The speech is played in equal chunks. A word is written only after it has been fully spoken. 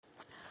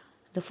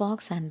The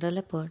Fox and the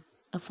Leopard.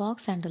 A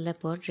fox and a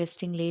leopard,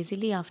 resting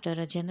lazily after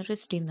a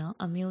generous dinner,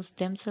 amused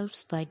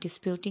themselves by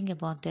disputing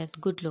about their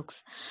good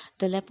looks.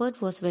 The leopard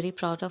was very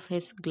proud of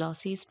his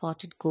glossy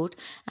spotted coat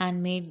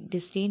and made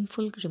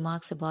disdainful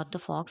remarks about the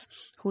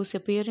fox, whose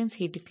appearance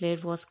he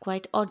declared was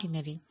quite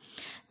ordinary.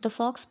 The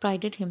fox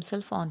prided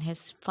himself on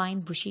his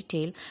fine bushy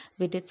tail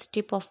with its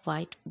tip of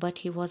white, but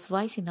he was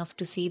wise enough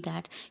to see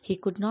that he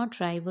could not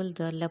rival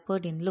the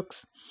leopard in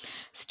looks.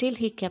 Still,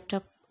 he kept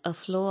up a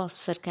flow of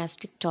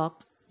sarcastic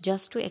talk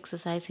just to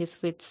exercise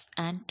his wits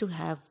and to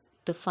have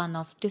the fun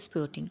of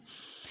disputing.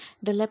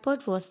 The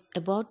leopard was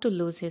about to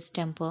lose his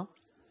temper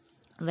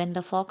when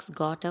the fox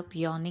got up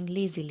yawning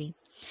lazily.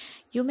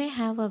 You may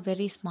have a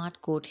very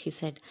smart coat, he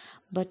said,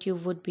 but you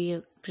would be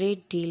a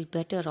great deal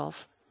better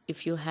off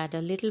if you had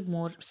a little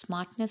more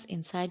smartness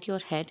inside your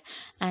head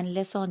and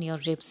less on your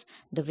ribs,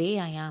 the way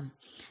I am.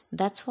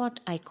 That's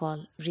what I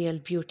call real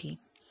beauty.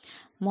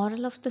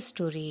 Moral of the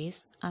story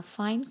is a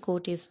fine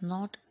coat is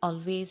not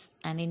always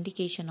an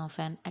indication of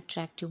an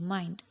attractive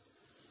mind.